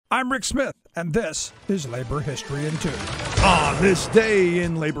I'm Rick Smith, and this is Labor History in 2. On this day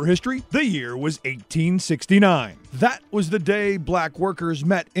in labor history, the year was 1869. That was the day black workers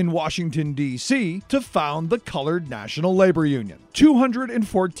met in Washington, D.C. to found the Colored National Labor Union.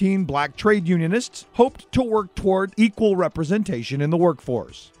 214 black trade unionists hoped to work toward equal representation in the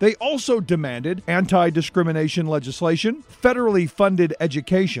workforce. They also demanded anti-discrimination legislation, federally funded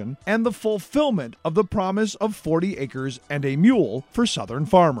education, and the fulfillment of the promise of 40 acres and a mule for Southern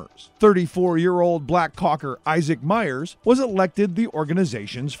farmers. 34-year-old black caucur Isaac Myers was elected the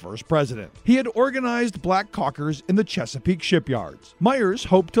organization's first president. He had organized black caucurs in the Chesapeake shipyards. Myers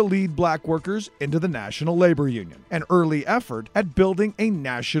hoped to lead black workers into the National Labor Union, an early effort at building a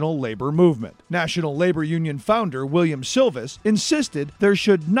national labor movement. National Labor Union founder William Silvis insisted there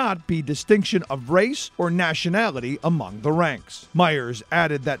should not be distinction of race or nationality among the ranks. Myers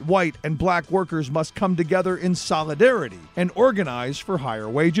added that white and black workers must come together in solidarity and organize for higher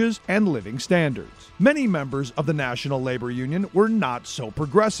wages and living standards. Many members of the National Labor Union were not so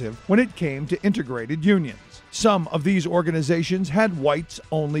progressive when it came to integrated unions. Some of these organizations had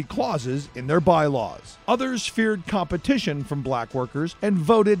whites-only clauses in their bylaws. Others feared competition from black workers and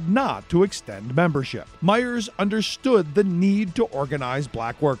voted not to extend membership. Myers understood the need to organize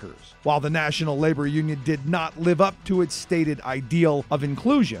black workers. While the National Labor Union did not live up to its stated ideal of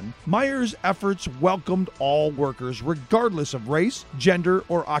inclusion, Myers' efforts welcomed all workers regardless of race, gender,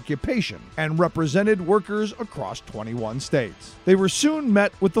 or occupation, and represented workers across 21 states. They were soon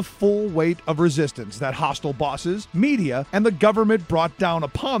met with the full weight of resistance that hostile bosses, media, and the government brought down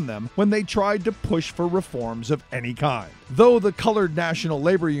upon them when they tried to push for reforms of any kind. Though the Colored National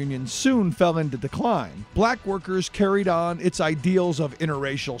Labor Union soon fell into decline, black workers carried on its ideals of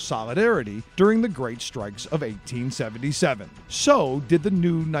interracial solidarity during the Great Strikes of 1877. So did the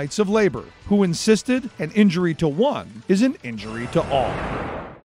new Knights of Labor, who insisted an injury to one is an injury to all.